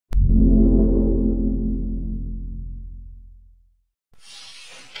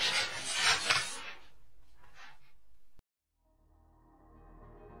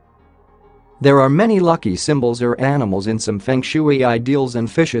There are many lucky symbols or animals in some Feng Shui ideals, and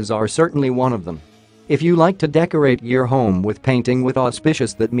fishes are certainly one of them. If you like to decorate your home with painting with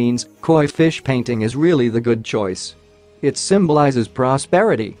auspicious, that means koi fish painting is really the good choice. It symbolizes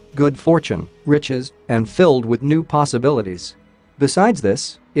prosperity, good fortune, riches, and filled with new possibilities. Besides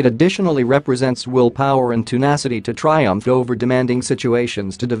this, it additionally represents willpower and tenacity to triumph over demanding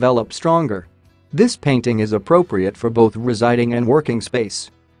situations to develop stronger. This painting is appropriate for both residing and working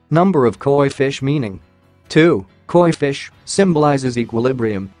space. Number of koi fish meaning. 2. Koi fish symbolizes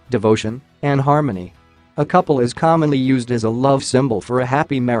equilibrium, devotion, and harmony. A couple is commonly used as a love symbol for a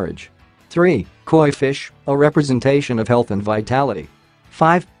happy marriage. 3. Koi fish, a representation of health and vitality.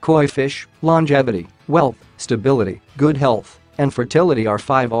 5. Koi fish, longevity, wealth, stability, good health, and fertility are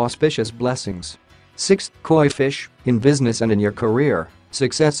 5 auspicious blessings. 6. Koi fish, in business and in your career,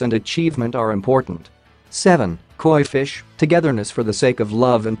 success and achievement are important. 7. Koi fish, togetherness for the sake of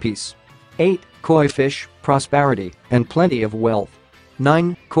love and peace. 8. Koi fish, prosperity and plenty of wealth.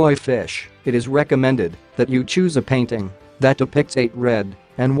 9. Koi fish, it is recommended that you choose a painting that depicts 8 red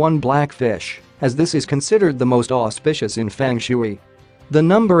and 1 black fish, as this is considered the most auspicious in Feng Shui. The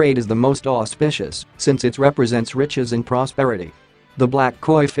number 8 is the most auspicious since it represents riches and prosperity. The black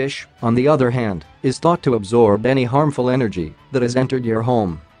koi fish, on the other hand, is thought to absorb any harmful energy that has entered your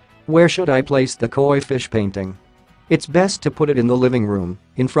home. Where should I place the koi fish painting? It's best to put it in the living room,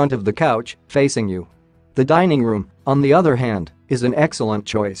 in front of the couch, facing you. The dining room, on the other hand, is an excellent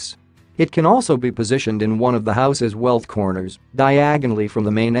choice. It can also be positioned in one of the house's wealth corners, diagonally from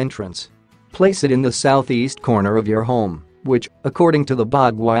the main entrance. Place it in the southeast corner of your home, which, according to the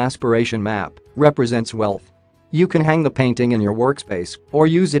Bagua aspiration map, represents wealth. You can hang the painting in your workspace or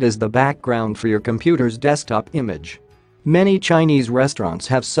use it as the background for your computer's desktop image. Many Chinese restaurants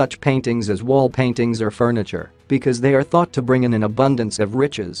have such paintings as wall paintings or furniture because they are thought to bring in an abundance of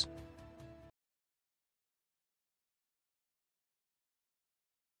riches